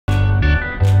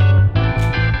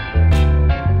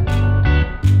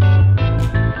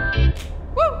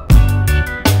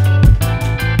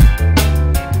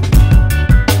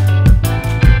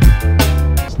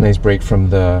nice break from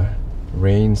the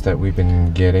rains that we've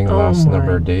been getting the last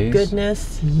number of days.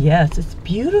 Goodness, yes, it's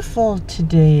beautiful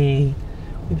today.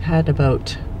 We've had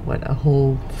about, what, a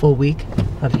whole full week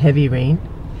of heavy rain.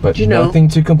 But nothing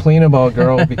to complain about,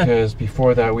 girl, because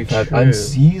before that we've had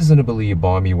unseasonably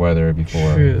balmy weather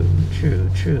before.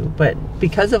 True. But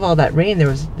because of all that rain,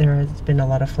 there has been a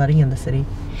lot of flooding in the city,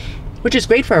 which is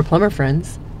great for our plumber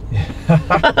friends.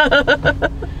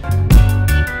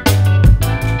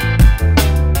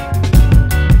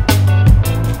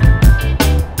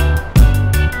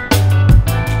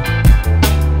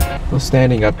 Those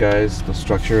standing up guys, those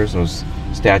structures, those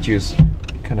statues,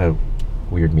 kind of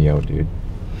weird me out, dude.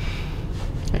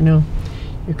 I know.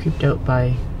 You're creeped out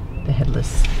by the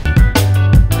headless.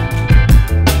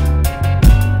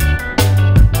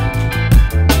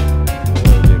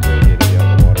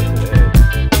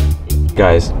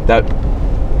 Guys, that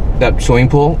swimming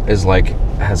pool is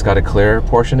has got a clear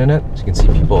portion in it. So you can see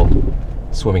people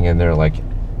swimming in there like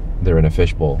they're in a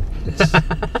fishbowl. It's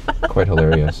quite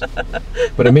hilarious.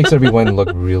 But it makes everyone look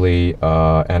really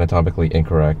anatomically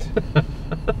incorrect.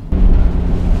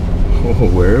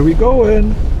 Where are we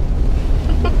going?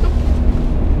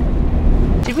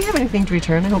 Did we have anything to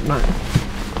return? I hope not.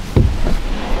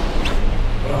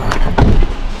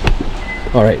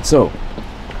 All right, so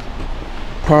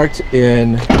parked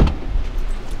in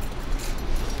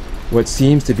what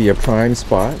seems to be a prime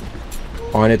spot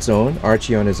on its own,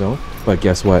 Archie on his own. But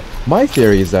guess what? My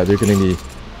theory is that it's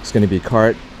going to be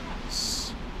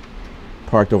carts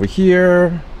parked over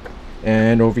here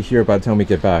and over here by the time we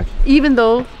get back. Even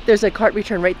though there's a cart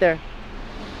return right there.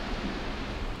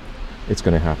 It's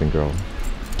gonna happen, girl.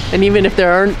 And even if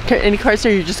there aren't any carts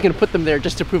there, you're just gonna put them there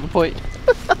just to prove a point.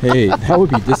 Hey, that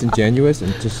would be disingenuous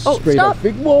and just straight up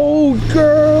big. Whoa,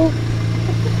 girl!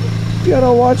 You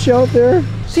gotta watch out there.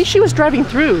 See, she was driving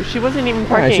through. She wasn't even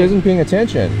parking. Yeah, she wasn't paying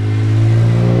attention.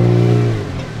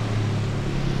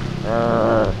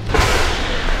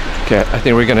 Okay, I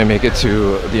think we're gonna make it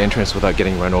to the entrance without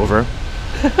getting run over.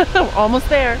 Almost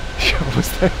there.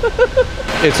 Almost there.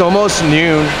 It's almost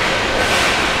noon,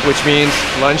 which means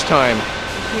lunchtime.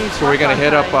 So we're gonna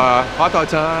hit up hot dog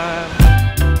time.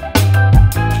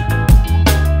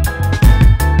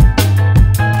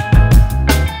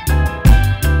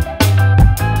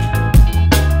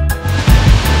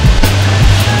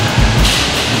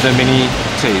 The mini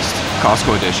taste,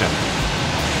 Costco edition.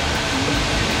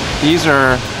 These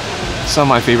are some of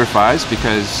my favorite fries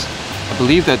because I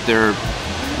believe that they're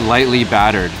lightly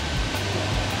battered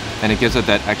and it gives it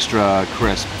that extra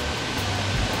crisp.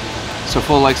 So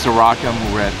Full likes to rock them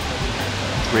with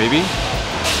gravy.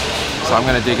 So I'm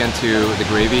gonna dig into the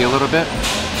gravy a little bit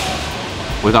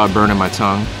without burning my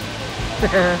tongue.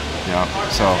 Yeah,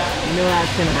 so you know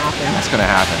that's gonna happen. That's gonna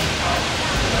happen.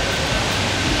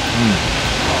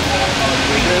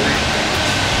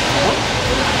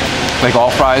 Like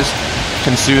all fries,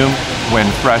 consume when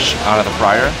fresh out of the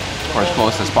fryer or as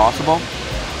close as possible.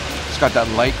 It's got that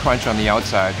light crunch on the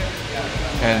outside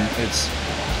and it's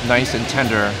nice and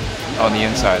tender on the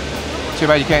inside. Too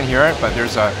bad you can't hear it, but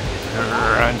there's a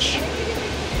crunch.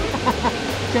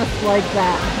 Just like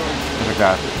that. Just like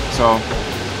that. So,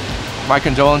 my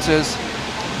condolences,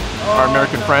 our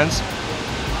American friends,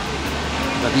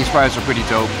 but these fries are pretty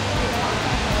dope.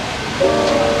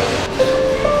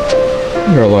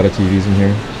 There are a lot of TVs in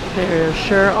here. There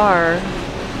sure are.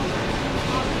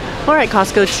 All right,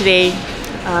 Costco today.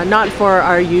 Not for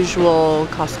our usual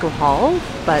Costco haul,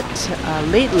 but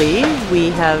lately we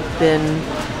have been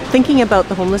thinking about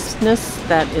the homelessness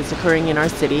that is occurring in our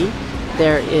city.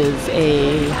 There is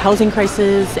a housing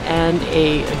crisis and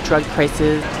a drug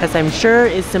crisis, as I'm sure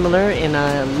is similar in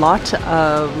a lot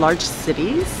of large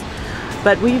cities.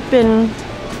 But we've been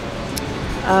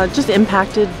just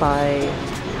impacted by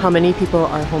how many people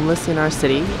are homeless in our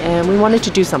city, and we wanted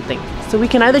to do something. So we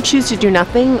can either choose to do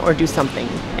nothing or do something.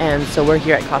 And so we're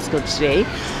here at Costco today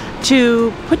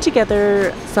to put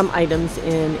together some items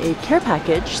in a care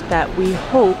package that we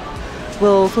hope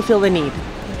will fulfill the need.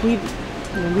 We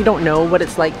don't know what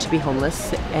it's like to be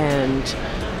homeless, and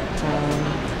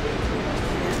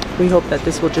we hope that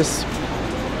this will just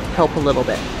help a little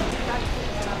bit.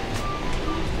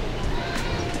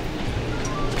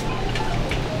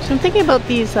 So I'm thinking about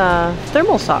these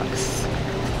thermal socks.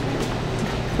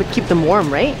 Would keep them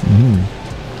warm, right? Mm-hmm.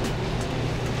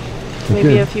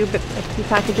 Maybe a few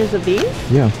packages of these?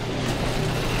 Yeah.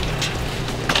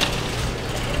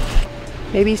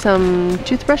 Maybe some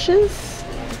toothbrushes?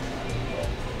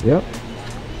 Yep.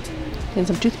 And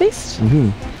some toothpaste?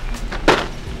 Mm-hmm.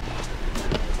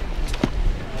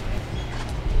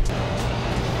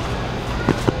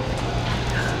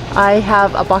 I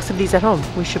have a box of these at home.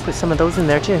 We should put some of those in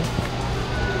there too. A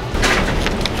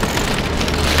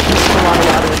lot of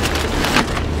water.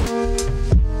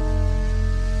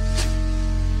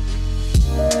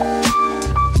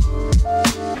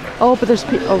 Oh, but there's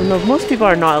oh no, most people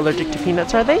are not allergic to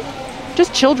peanuts, are they?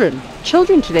 Just children.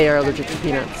 Children today are allergic to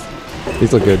peanuts.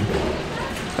 These look good.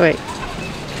 Wait.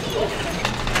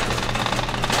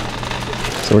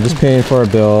 So we're just paying for a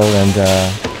bill and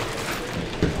the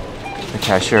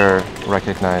cashier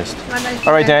recognized.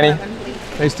 All right, Danny.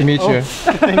 Nice to meet you.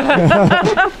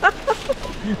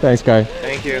 Thanks, Guy.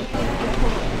 Thank you.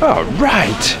 All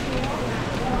right.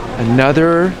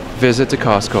 Another visit to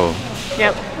Costco.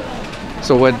 Yep.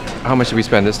 So how much did we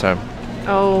spend this time?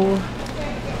 Oh.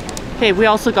 Okay, we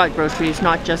also got groceries,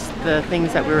 not just the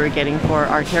things that we were getting for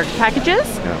our care packages.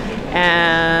 Yeah.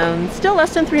 And still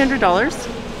less than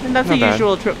 $300. And that's Not a bad.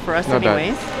 usual trip for us Not bad.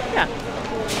 anyways. Yeah.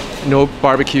 No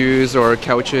barbecues or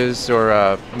couches or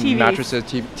TVs. mattresses,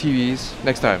 TVs.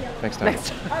 Next time. Next time. Next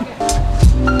time.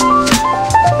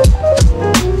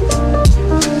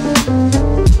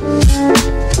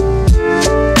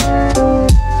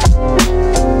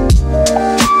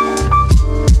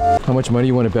 How much money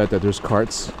you want to bet that there's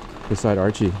carts beside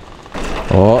Archie?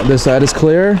 Oh, this side is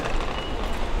clear.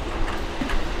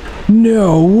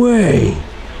 No way!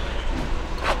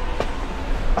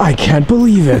 I can't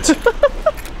believe it.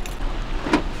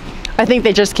 I think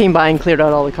they just came by and cleared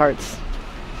out all the carts.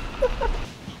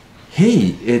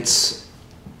 Hey, it's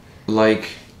like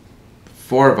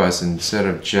 4 of us instead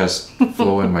of just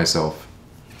Flo and myself.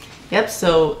 Yep,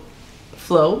 so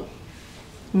Flo,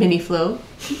 Mini Flo,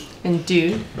 and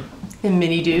Dude, and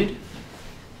Mini Dude.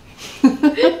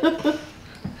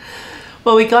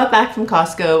 Well, we got back from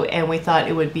Costco and we thought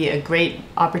it would be a great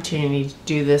opportunity to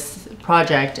do this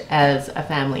project as a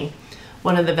family.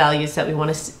 One of the values that we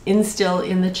want to instill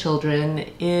in the children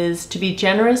is to be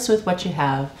generous with what you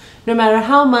have. No matter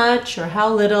how much or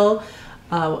how little,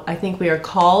 I think we are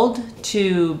called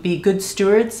to be good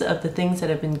stewards of the things that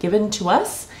have been given to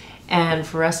us and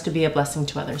for us to be a blessing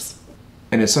to others.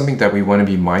 And it's something that we want to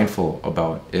be mindful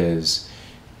about is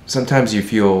sometimes you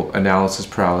feel analysis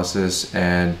paralysis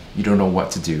and you don't know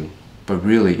what to do, but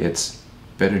really it's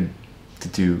better to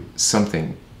do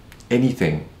something,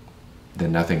 anything,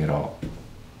 than nothing at all.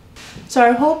 So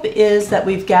our hope is that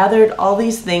we've gathered all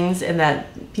these things and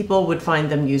that people would find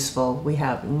them useful. We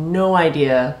have no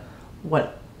idea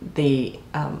what the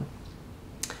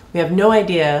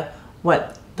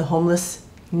homeless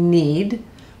need,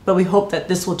 but we hope that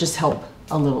this will just help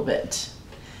a little bit.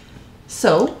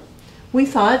 So we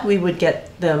thought we would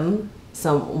get them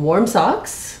some warm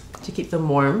socks to keep them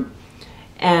warm,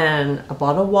 and a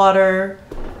bottle of water,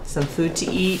 some food to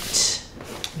eat.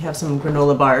 We have some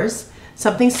granola bars,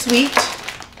 something sweet.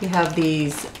 We have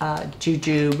these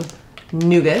jujube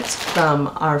nougats from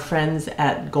our friends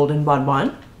at Golden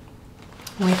Bonbon.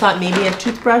 And we thought maybe a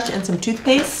toothbrush and some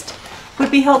toothpaste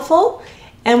would be helpful.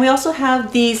 And we also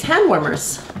have these hand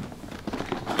warmers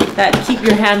that keep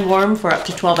your hand warm for up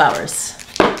to 12 hours.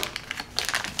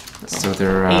 So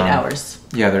they're 8 hours.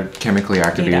 Yeah, they're chemically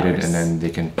activated, hours. and then they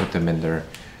can put them in their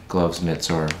gloves, mitts,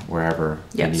 or wherever.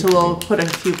 Yeah, they need so to we'll be. put a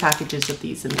few packages of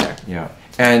these in there. Yeah,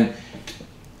 and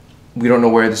we don't know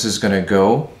where this is going to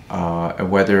go, and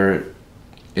whether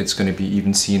it's going to be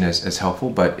even seen as helpful.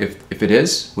 But if it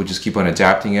is, we'll just keep on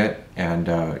adapting it, and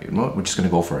we're just going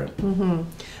to go for it. Mm-hmm.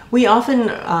 We often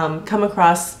come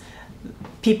across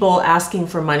people asking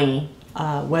for money,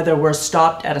 whether we're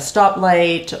stopped at a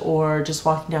stoplight or just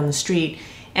walking down the street.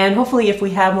 And hopefully if we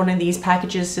have one of these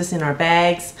packages just in our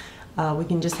bags, we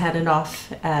can just hand it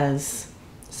off as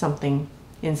something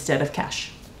instead of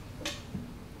cash.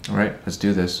 All right, let's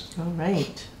do this. All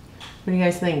right. What do you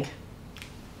guys think?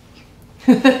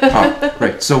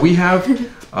 Right, so we have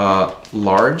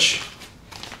large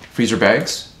freezer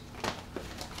bags,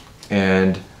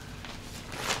 and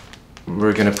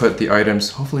we're gonna put the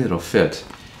items, hopefully it'll fit.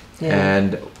 Yeah.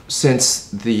 And since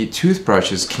the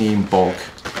toothbrushes came bulk,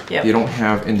 Yep. they don't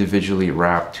have individually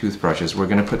wrapped toothbrushes. We're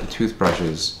gonna put the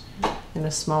toothbrushes In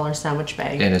a smaller sandwich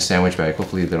bag. in a sandwich bag.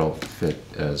 Hopefully that'll fit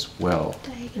as well.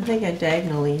 I think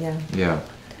diagonally, yeah. Yeah,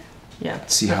 Yeah.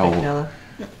 see Perfect, how Nella.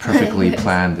 perfectly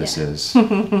planned this is. All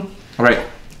right.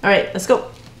 All right, let's go.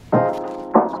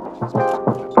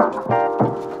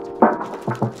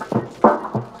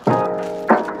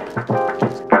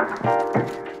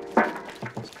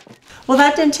 Well,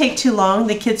 that didn't take too long.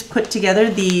 The kids put together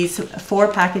these 4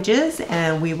 packages,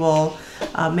 and we will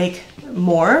make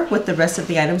more with the rest of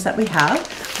the items that we have.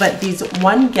 But these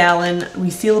 1-gallon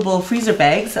resealable freezer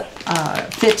bags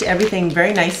fit everything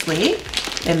very nicely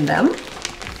in them.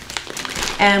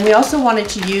 And we also wanted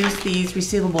to use these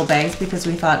resealable bags because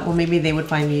we thought, well, maybe they would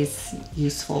find these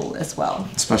useful as well.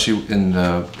 Especially in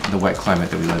the wet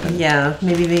climate that we live in. Yeah,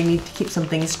 maybe they need to keep some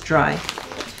things dry.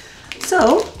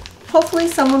 So hopefully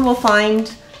someone will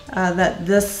find that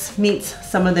this meets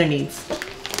some of their needs.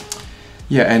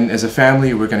 Yeah, and as a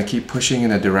family, we're going to keep pushing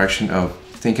in the direction of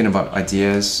thinking about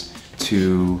ideas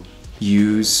to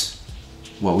use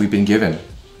what we've been given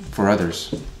for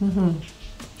others.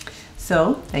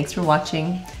 So, thanks for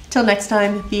watching. Till next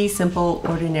time, be simple,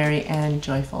 ordinary, and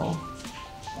joyful.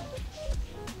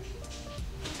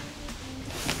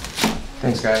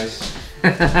 Thanks, guys.